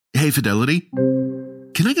Hey, Fidelity.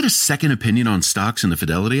 Can I get a second opinion on stocks in the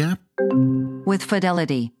Fidelity app? With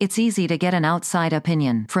Fidelity, it's easy to get an outside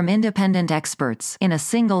opinion from independent experts in a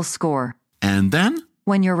single score. And then?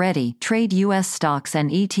 When you're ready, trade U.S. stocks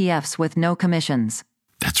and ETFs with no commissions.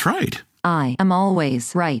 That's right. I am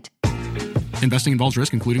always right. Investing involves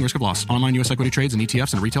risk, including risk of loss. Online U.S. equity trades and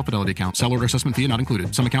ETFs and a retail Fidelity account. Sell order assessment fee not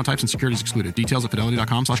included. Some account types and securities excluded. Details at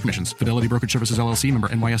fidelity.com/commissions. Fidelity Brokerage Services, LLC, member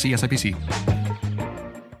NYSE SIPC.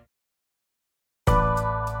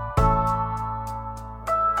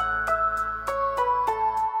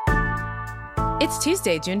 It's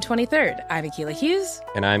Tuesday, June 23rd. I'm Akilah Hughes.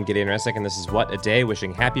 And I'm Gideon Resnick, and this is What a Day,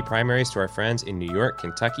 wishing happy primaries to our friends in New York,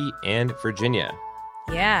 Kentucky, and Virginia.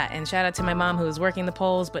 Yeah, and shout out to my mom who is working the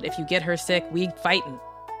polls, but if you get her sick, we fightin'.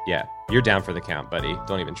 Yeah, you're down for the count, buddy.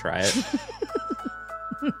 Don't even try it.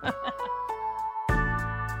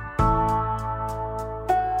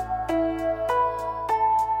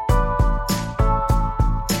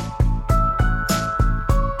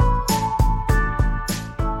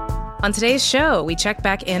 On today's show, we check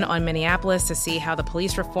back in on Minneapolis to see how the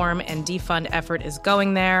police reform and defund effort is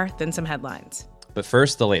going there, then some headlines. But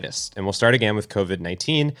first, the latest. And we'll start again with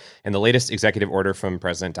COVID-19 and the latest executive order from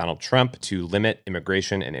President Donald Trump to limit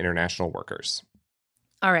immigration and international workers.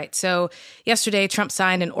 All right, so yesterday, Trump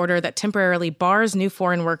signed an order that temporarily bars new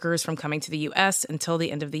foreign workers from coming to the U.S. until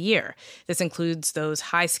the end of the year. This includes those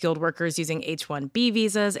high-skilled workers using H-1B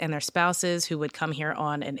visas and their spouses who would come here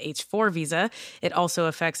on an H-4 visa. It also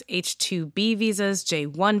affects H-2B visas,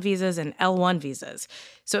 J-1 visas, and L-1 visas.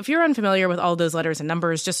 So if you're unfamiliar with all those letters and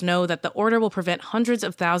numbers, just know that the order will prevent hundreds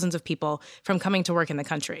of thousands of people from coming to work in the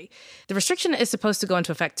country. The restriction is supposed to go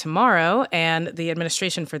into effect tomorrow, and the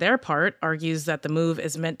administration, for their part, argues that the move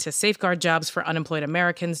is meant to safeguard jobs for unemployed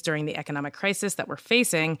Americans during the economic crisis that we're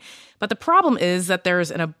facing. But the problem is that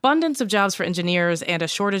there's an abundance of jobs for engineers and a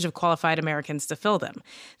shortage of qualified Americans to fill them.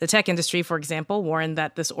 The tech industry, for example, warned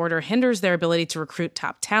that this order hinders their ability to recruit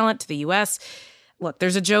top talent to the U.S. Look,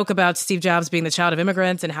 there's a joke about Steve Jobs being the child of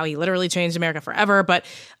immigrants and how he literally changed America forever. But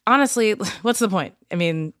honestly, what's the point? I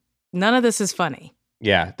mean, none of this is funny.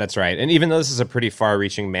 Yeah, that's right. And even though this is a pretty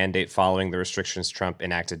far-reaching mandate following the restrictions Trump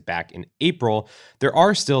enacted back in April, there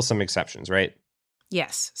are still some exceptions, right?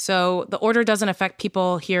 Yes. So the order doesn't affect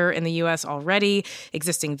people here in the U.S. already,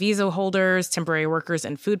 existing visa holders, temporary workers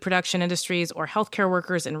in food production industries, or healthcare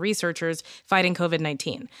workers and researchers fighting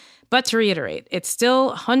COVID-19. But to reiterate, it's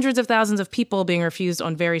still hundreds of thousands of people being refused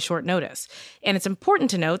on very short notice. And it's important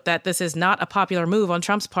to note that this is not a popular move on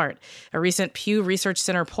Trump's part. A recent Pew Research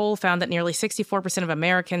Center poll found that nearly 64% of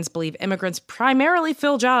Americans believe immigrants primarily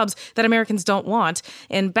fill jobs that Americans don't want.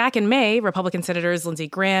 And back in May, Republican Senators Lindsey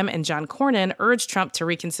Graham and John Cornyn urged Trump to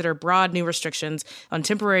reconsider broad new restrictions on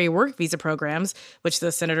temporary work visa programs, which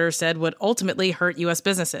the senators said would ultimately hurt U.S.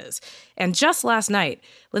 businesses. And just last night,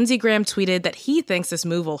 Lindsey Graham tweeted that he thinks this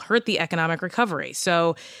move will hurt the economic recovery.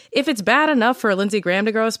 So if it's bad enough for Lindsey Graham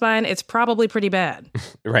to grow a spine, it's probably pretty bad.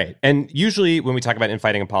 Right. And usually when we talk about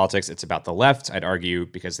infighting in politics, it's about the left, I'd argue,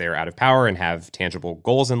 because they are out of power and have tangible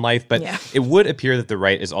goals in life. But It would appear that the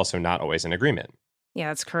right is also not always in agreement. Yeah,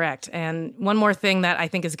 that's correct. And one more thing that I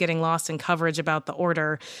think is getting lost in coverage about the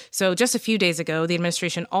order. So just a few days ago, the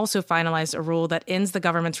administration also finalized a rule that ends the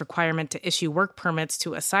government's requirement to issue work permits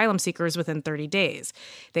to asylum seekers within 30 days.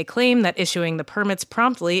 They claim that issuing the permits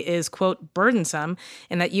promptly is, quote, burdensome,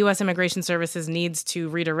 and that U.S. Immigration Services needs to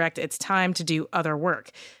redirect its time to do other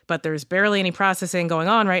work. But there's barely any processing going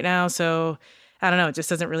on right now, so I don't know, it just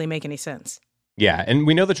doesn't really make any sense. Yeah, and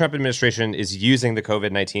we know the Trump administration is using the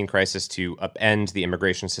COVID-19 crisis to upend the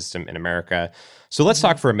immigration system in America. So let's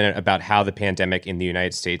talk for a minute about how the pandemic in the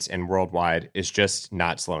United States and worldwide is just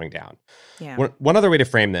not slowing down. Yeah. One other way to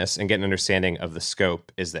frame this and get an understanding of the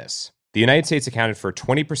scope is this. The United States accounted for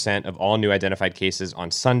 20% of all new identified cases on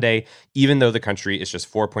Sunday, even though the country is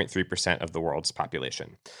just 4.3% of the world's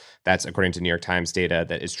population. That's according to New York Times data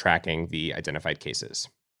that is tracking the identified cases.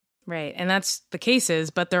 Right. And that's the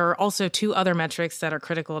cases, but there are also two other metrics that are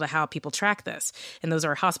critical to how people track this. And those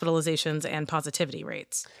are hospitalizations and positivity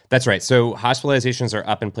rates. That's right. So hospitalizations are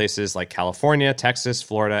up in places like California, Texas,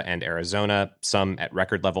 Florida, and Arizona, some at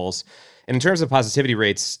record levels. And in terms of positivity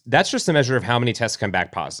rates, that's just a measure of how many tests come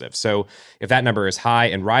back positive. So if that number is high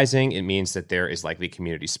and rising, it means that there is likely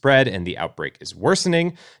community spread and the outbreak is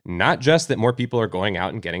worsening, not just that more people are going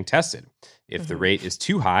out and getting tested. If the rate is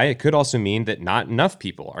too high, it could also mean that not enough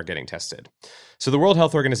people are getting tested. So the World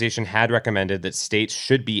Health Organization had recommended that states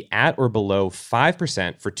should be at or below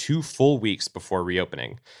 5% for 2 full weeks before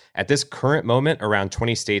reopening. At this current moment, around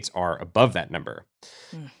 20 states are above that number.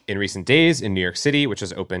 In recent days, in New York City, which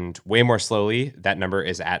has opened way more slowly, that number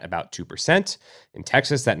is at about 2%. In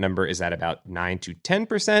Texas, that number is at about 9 to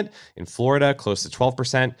 10%. In Florida, close to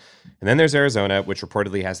 12%. And then there's Arizona, which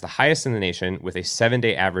reportedly has the highest in the nation with a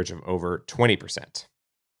 7-day average of over 20%.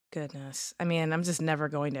 Goodness. I mean, I'm just never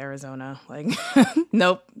going to Arizona. Like,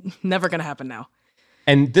 nope, never going to happen now.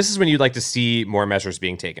 And this is when you'd like to see more measures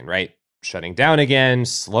being taken, right? Shutting down again,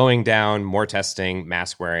 slowing down, more testing,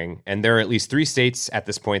 mask wearing. And there are at least 3 states at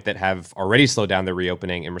this point that have already slowed down their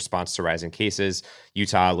reopening in response to rising cases: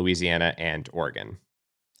 Utah, Louisiana, and Oregon.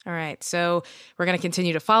 All right, so we're going to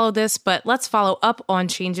continue to follow this, but let's follow up on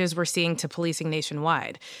changes we're seeing to policing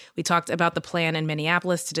nationwide. We talked about the plan in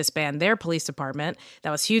Minneapolis to disband their police department. That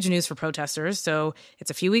was huge news for protesters, so it's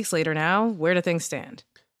a few weeks later now. Where do things stand?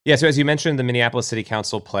 Yeah, so as you mentioned, the Minneapolis City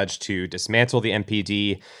Council pledged to dismantle the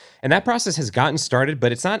MPD, and that process has gotten started,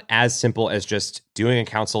 but it's not as simple as just doing a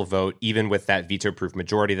council vote, even with that veto-proof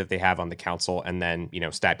majority that they have on the council, and then,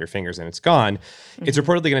 snap your fingers and it's gone. Mm-hmm. It's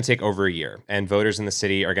reportedly going to take over a year, and voters in the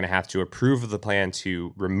city are going to have to approve of the plan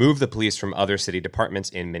to remove the police from other city departments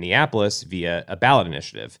in Minneapolis via a ballot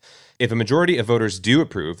initiative. If a majority of voters do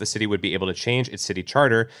approve, the city would be able to change its city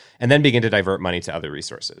charter and then begin to divert money to other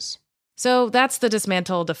resources. So that's the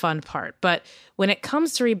dismantle, defund part. But when it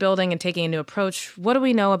comes to rebuilding and taking a new approach, what do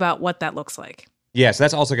we know about what that looks like? Yeah, so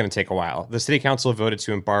that's also going to take a while. The city council voted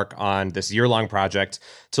to embark on this year-long project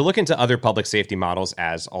to look into other public safety models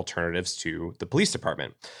as alternatives to the police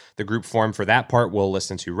department. The group formed for that part will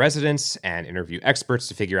listen to residents and interview experts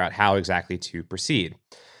to figure out how exactly to proceed.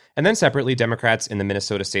 And then separately, Democrats in the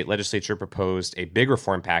Minnesota state legislature proposed a big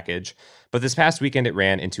reform package, but this past weekend it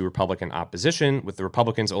ran into Republican opposition, with the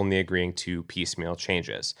Republicans only agreeing to piecemeal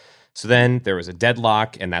changes. So then there was a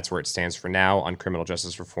deadlock, and that's where it stands for now on criminal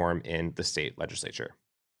justice reform in the state legislature.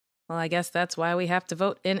 Well, I guess that's why we have to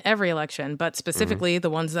vote in every election, but specifically the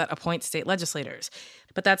ones that appoint state legislators.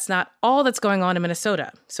 But that's not all that's going on in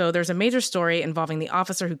Minnesota. So there's a major story involving the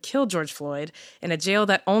officer who killed George Floyd in a jail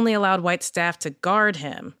that only allowed white staff to guard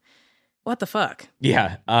him. What the fuck?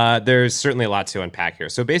 Yeah, there's certainly a lot to unpack here.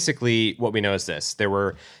 So basically, what we know is this. There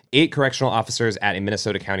were 8 correctional officers at a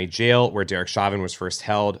Minnesota County jail where Derek Chauvin was first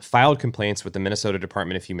held, filed complaints with the Minnesota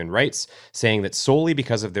Department of Human Rights, saying that solely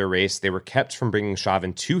because of their race, they were kept from bringing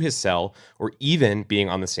Chauvin to his cell or even being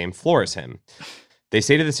on the same floor as him. They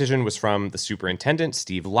say the decision was from the superintendent,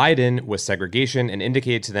 Steve Leiden, with segregation, and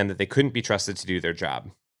indicated to them that they couldn't be trusted to do their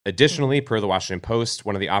job. Additionally, per the Washington Post,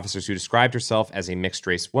 one of the officers who described herself as a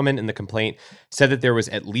mixed-race woman in the complaint said that there was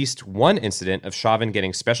at least one incident of Chauvin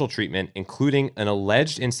getting special treatment, including an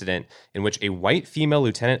alleged incident in which a white female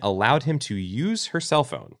lieutenant allowed him to use her cell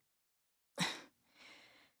phone.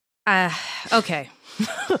 Okay.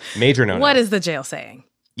 Major no-no. What is the jail saying?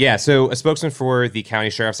 Yeah, so a spokesman for the county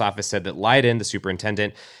sheriff's office said that Leiden, the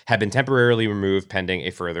superintendent, had been temporarily removed pending a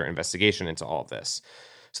further investigation into all of this.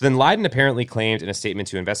 So then Leiden apparently claimed in a statement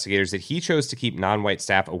to investigators that he chose to keep non-white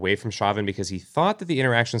staff away from Chauvin because he thought that the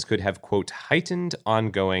interactions could have, quote, heightened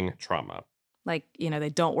ongoing trauma. Like, they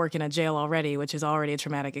don't work in a jail already, which is already a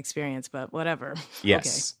traumatic experience, but whatever.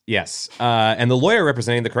 Yes, okay. Yes. And the lawyer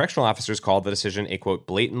representing the correctional officers called the decision a, quote,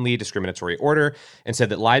 blatantly discriminatory order and said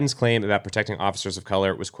that Leiden's claim about protecting officers of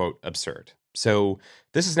color was, quote, absurd. So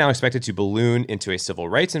this is now expected to balloon into a civil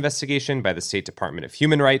rights investigation by the State Department of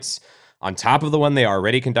Human Rights, on top of the one they are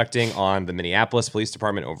already conducting on the Minneapolis Police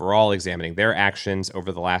Department overall, examining their actions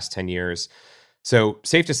over the last 10 years. So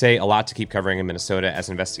safe to say, a lot to keep covering in Minnesota as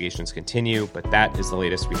investigations continue, but that is the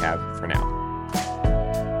latest we have for now.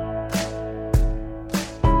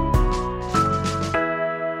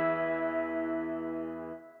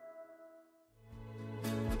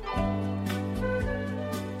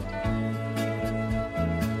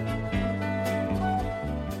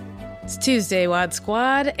 It's Tuesday, WAD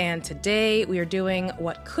Squad, and today we are doing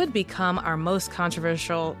what could become our most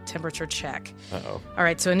controversial temperature check. Uh-oh. All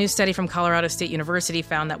right, so a new study from Colorado State University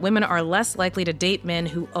found that women are less likely to date men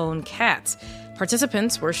who own cats.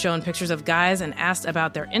 Participants were shown pictures of guys and asked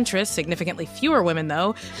about their interests. Significantly fewer women,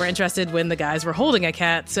 though, were interested when the guys were holding a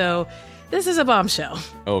cat, so this is a bombshell.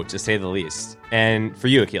 Oh, to say the least. And for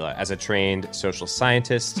you, Akilah, as a trained social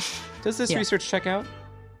scientist, does this research check out?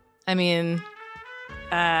 I mean,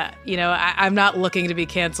 I'm not looking to be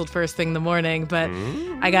canceled first thing in the morning, but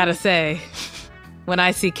I gotta say, when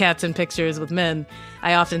I see cats in pictures with men,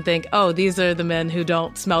 I often think, oh, these are the men who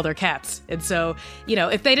don't smell their cats. And so,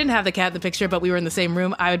 if they didn't have the cat in the picture, but we were in the same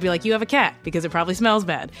room, I would be like, you have a cat, because it probably smells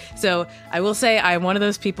bad. So I will say I'm one of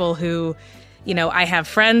those people who, I have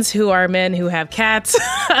friends who are men who have cats.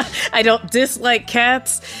 I don't dislike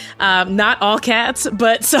cats. Not all cats,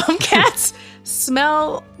 but some cats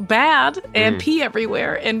smell bad and pee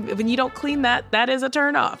everywhere. And when you don't clean that is a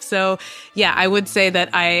turnoff. So, yeah, I would say that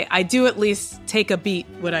I do at least take a beat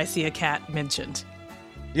when I see a cat mentioned.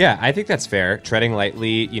 Yeah, I think that's fair. Treading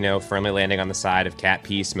lightly, firmly landing on the side of cat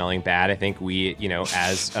pee smelling bad. I think we,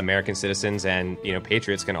 as American citizens and,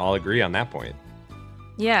 patriots can all agree on that point.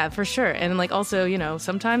 Yeah, for sure. And also,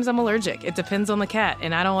 sometimes I'm allergic. It depends on the cat.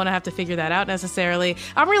 And I don't want to have to figure that out necessarily.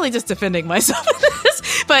 I'm really just defending myself in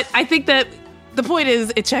this. But I think that the point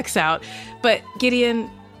is it checks out. But Gideon,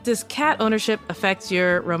 does cat ownership affect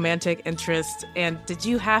your romantic interest? And did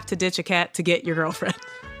you have to ditch a cat to get your girlfriend?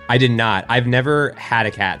 I did not. I've never had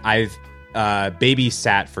a cat. I've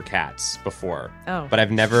babysat for cats before, but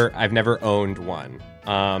I've never owned one.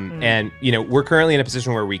 And we're currently in a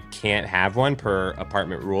position where we can't have one per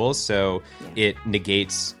apartment rules, so it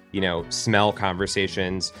negates smell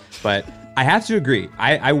conversations. But I have to agree.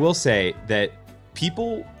 I will say that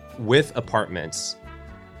people with apartments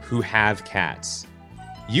who have cats,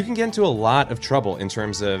 you can get into a lot of trouble in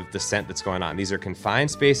terms of the scent that's going on. These are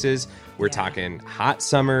confined spaces. We're talking hot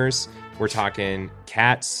summers. We're talking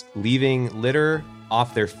cats leaving litter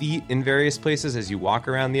off their feet in various places as you walk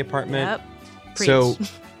around the apartment. Yep. So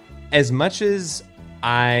as much as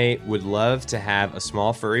I would love to have a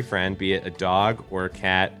small furry friend, be it a dog or a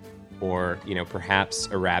cat or, perhaps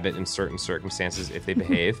a rabbit in certain circumstances if they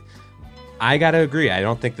behave, I got to agree. I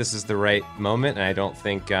don't think this is the right moment. And I don't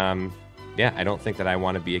think, I don't think that I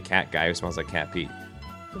want to be a cat guy who smells like cat pee.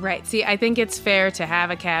 Right. See, I think it's fair to have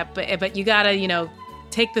a cat, but you got to,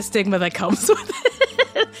 take the stigma that comes with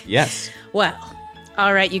it. Yes. Well,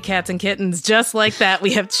 all right, you cats and kittens. Just like that,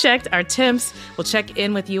 we have checked our temps. We'll check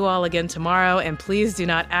in with you all again tomorrow. And please do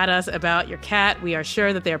not add us about your cat. We are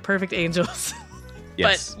sure that they are perfect angels.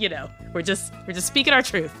 Yes. But, we're just speaking our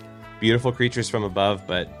truth. Beautiful creatures from above,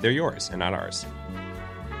 but they're yours and not ours.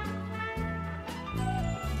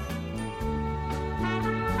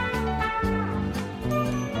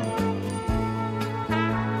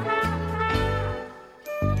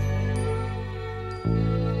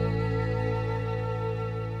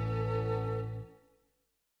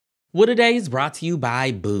 What A Day is brought to you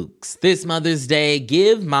by Books. This Mother's Day,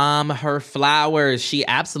 give mom her flowers. She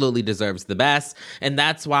absolutely deserves the best, and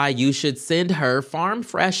that's why you should send her farm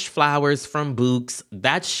fresh flowers from Books.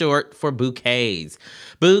 That's short for bouquets.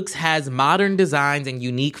 Books has modern designs and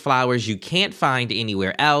unique flowers you can't find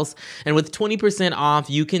anywhere else, and with 20% off,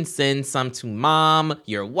 you can send some to mom,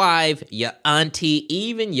 your wife, your auntie,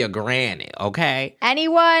 even your granny, okay?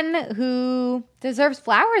 Anyone who deserves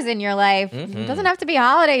flowers in your life. It doesn't have to be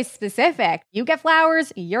holiday specific. You get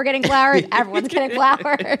flowers, you're getting flowers, everyone's getting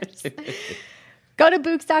flowers. Go to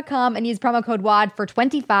Books.com and use promo code WAD for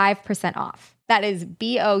 25% off. That is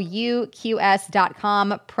BOUQS.com,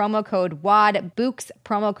 promo code WAD, Books,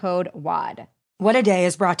 promo code WAD. What A Day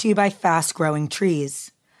is brought to you by Fast Growing Trees.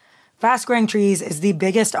 Fast Growing Trees is the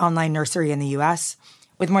biggest online nursery in the U.S.,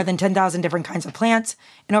 with more than 10,000 different kinds of plants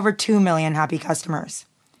and over 2 million happy customers.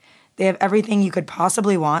 They have everything you could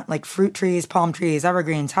possibly want, like fruit trees, palm trees,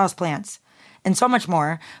 evergreens, houseplants, and so much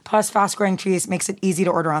more. Plus, Fast Growing Trees makes it easy to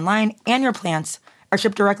order online, and your plants are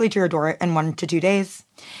shipped directly to your door in 1 to 2 days.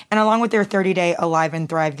 And along with their 30-day Alive and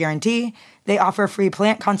Thrive guarantee, they offer free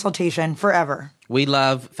plant consultation forever. We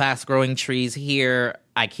love Fast Growing Trees here.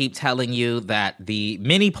 I keep telling you that the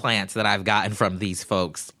mini plants that I've gotten from these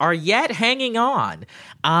folks are yet hanging on.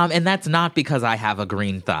 And that's not because I have a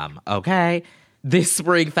green thumb, okay? This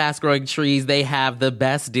spring, Fast Growing Trees, they have the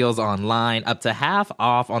best deals online, up to half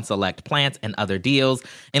off on select plants and other deals.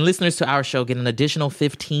 And listeners to our show get an additional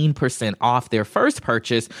 15% off their first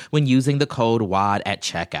purchase when using the code WAD at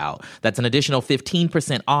checkout. That's an additional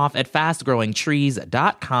 15% off at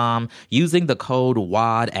fastgrowingtrees.com using the code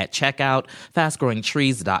WAD at checkout.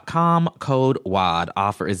 Fastgrowingtrees.com, code WAD.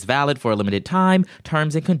 Offer is valid for a limited time.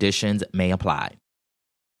 Terms and conditions may apply.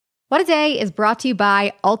 What A Day is brought to you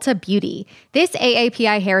by Ulta Beauty. This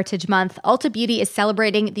AAPI Heritage Month, Ulta Beauty is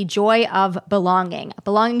celebrating the joy of belonging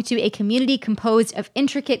to a community composed of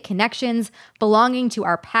intricate connections, belonging to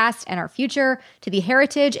our past and our future, to the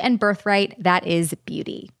heritage and birthright that is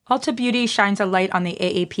beauty. Ulta Beauty shines a light on the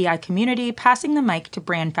AAPI community, passing the mic to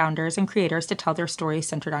brand founders and creators to tell their stories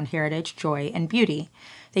centered on heritage, joy, and beauty.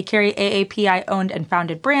 They carry AAPI-owned and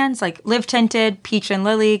founded brands like Live Tinted, Peach and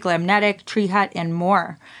Lily, Glamnetic, Tree Hut, and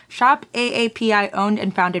more. Shop AAPI-owned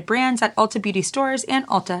and founded brands at Ulta Beauty stores and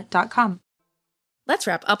Ulta.com. Let's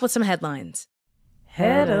wrap up with some headlines.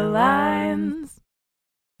 Headlines.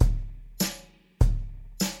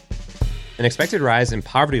 An expected rise in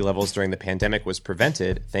poverty levels during the pandemic was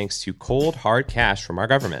prevented thanks to cold, hard cash from our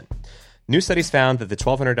government. New studies found that the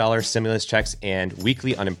 $1,200 stimulus checks and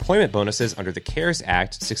weekly unemployment bonuses under the CARES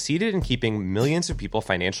Act succeeded in keeping millions of people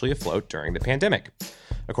financially afloat during the pandemic.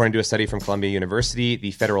 According to a study from Columbia University, the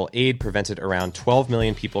federal aid prevented around 12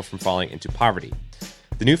 million people from falling into poverty.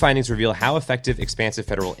 The new findings reveal how effective expansive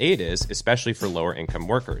federal aid is, especially for lower-income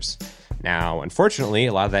workers. Now, unfortunately,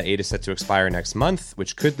 a lot of that aid is set to expire next month,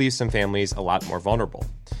 which could leave some families a lot more vulnerable.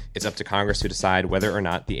 It's up to Congress to decide whether or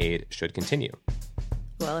not the aid should continue.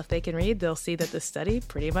 Well, if they can read, they'll see that this study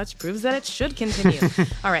pretty much proves that it should continue.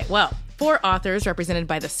 All right, well, 4 authors represented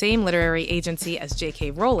by the same literary agency as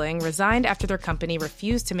J.K. Rowling resigned after their company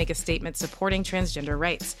refused to make a statement supporting transgender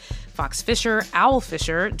rights. Fox Fisher, Owl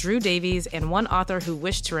Fisher, Drew Davies, and one author who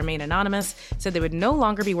wished to remain anonymous said they would no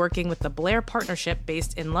longer be working with the Blair Partnership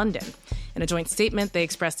based in London. In a joint statement, they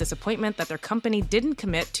expressed disappointment that their company didn't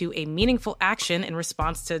commit to a meaningful action in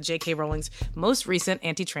response to J.K. Rowling's most recent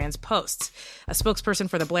anti-trans posts. A spokesperson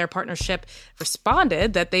for the Blair Partnership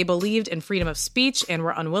responded that they believed in freedom of speech and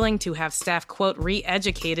were unwilling to have staff, quote,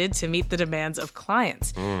 re-educated to meet the demands of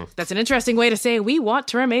clients. That's an interesting way to say we want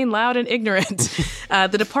to remain loud and ignorant.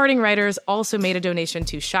 The departing writers also made a donation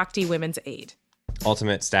to Shakti Women's Aid.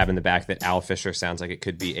 Ultimate stab in the back that Owl Fisher sounds like it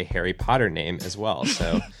could be a Harry Potter name as well.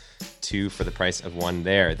 So 2 for the price of 1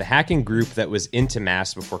 there. The hacking group that was into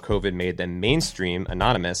masks before COVID made them mainstream,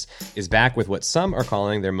 Anonymous, is back with what some are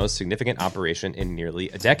calling their most significant operation in nearly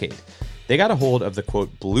a decade. They got a hold of the,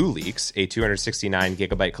 quote, Blue Leaks, a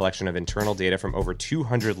 269-gigabyte collection of internal data from over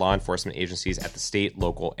 200 law enforcement agencies at the state,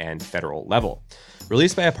 local, and federal level.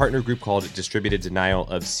 Released by a partner group called Distributed Denial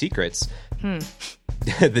of Secrets,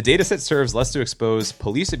 the dataset serves less to expose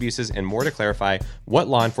police abuses and more to clarify what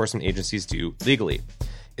law enforcement agencies do legally.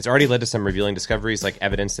 It's already led to some revealing discoveries, like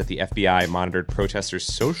evidence that the FBI monitored protesters'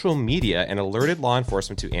 social media and alerted law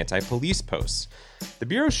enforcement to anti-police posts. The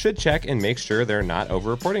Bureau should check and make sure they're not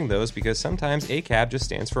over-reporting those, because sometimes ACAB just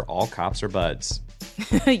stands for all cops are buds.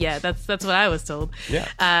 Yeah, that's what I was told.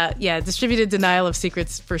 Yeah. Distributed Denial of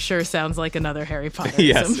Secrets for sure sounds like another Harry Potter.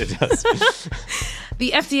 Yes, it does.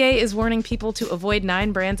 The FDA is warning people to avoid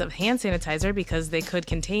 9 brands of hand sanitizer because they could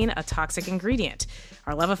contain a toxic ingredient.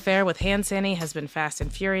 Our love affair with hand sani has been fast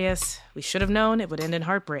and furious. We should have known it would end in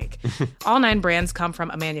heartbreak. All 9 brands come from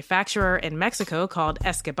a manufacturer in Mexico called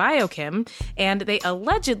Escabiochem, and they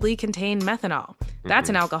allegedly contain methanol. That's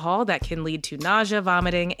an alcohol that can lead to nausea,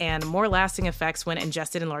 vomiting, and more lasting effects when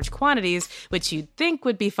ingested in large quantities, which you'd think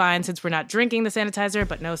would be fine since we're not drinking the sanitizer,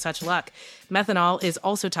 but no such luck. Methanol is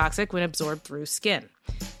also toxic when absorbed through skin.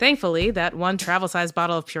 Thankfully, that 1 travel-sized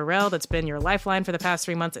bottle of Purell that's been your lifeline for the past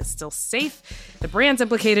 3 months is still safe. The brands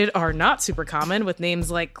implicated are not super common, with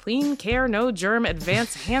names like Clean Care No Germ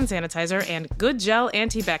Advanced Hand Sanitizer and Good Gel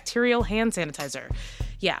Antibacterial Hand Sanitizer.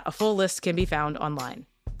 Yeah, a full list can be found online.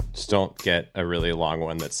 Just don't get a really long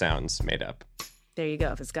one that sounds made up. There you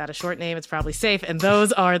go. If it's got a short name, it's probably safe, and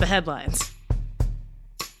those are the headlines.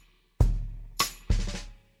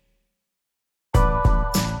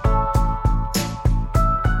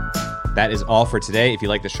 That is all for today. If you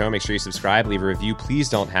like the show, make sure you subscribe, leave a review. Please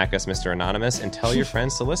don't hack us, Mr. Anonymous, and tell your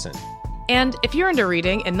friends to listen. And if you're into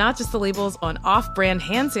reading and not just the labels on off-brand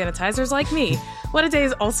hand sanitizers like me, What a Day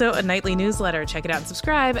is also a nightly newsletter. Check it out and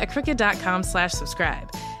subscribe at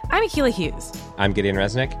crooked.com/subscribe. I'm Akilah Hughes. I'm Gideon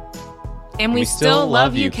Resnick. And we still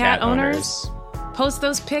love you, cat owners. Post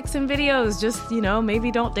those pics and videos. Just,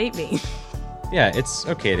 maybe don't date me. Yeah, it's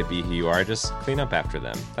okay to be who you are. Just clean up after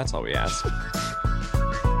them. That's all we ask.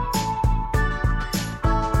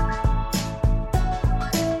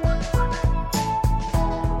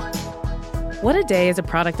 What a Day is a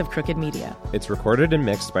product of Crooked Media. It's recorded and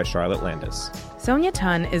mixed by Charlotte Landis. Sonia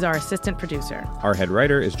Tun is our assistant producer. Our head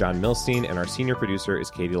writer is John Milstein, and our senior producer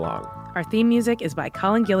is Katie Long. Our theme music is by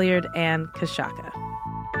Colin Gilliard and Kashaka.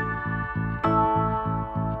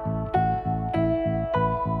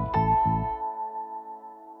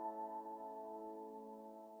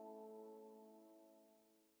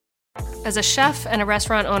 As a chef and a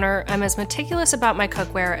restaurant owner, I'm as meticulous about my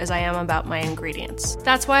cookware as I am about my ingredients.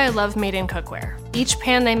 That's why I love Made In Cookware. Each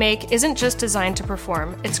pan they make isn't just designed to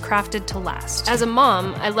perform, it's crafted to last. As a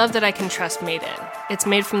mom, I love that I can trust Made In. It's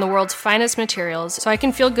made from the world's finest materials, so I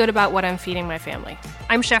can feel good about what I'm feeding my family.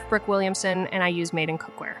 I'm Chef Brooke Williamson, and I use Made In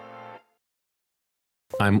Cookware.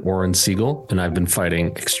 I'm Oren Siegel, and I've been fighting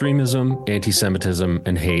extremism, anti-Semitism,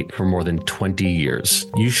 and hate for more than 20 years.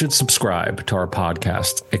 You should subscribe to our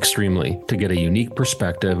podcast, Extremely, to get a unique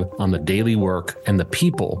perspective on the daily work and the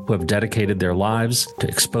people who have dedicated their lives to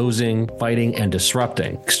exposing, fighting, and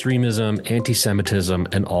disrupting extremism, anti-Semitism,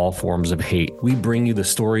 and all forms of hate. We bring you the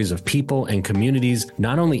stories of people and communities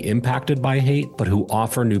not only impacted by hate, but who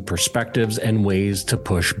offer new perspectives and ways to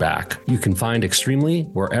push back. You can find Extremely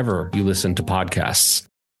wherever you listen to podcasts.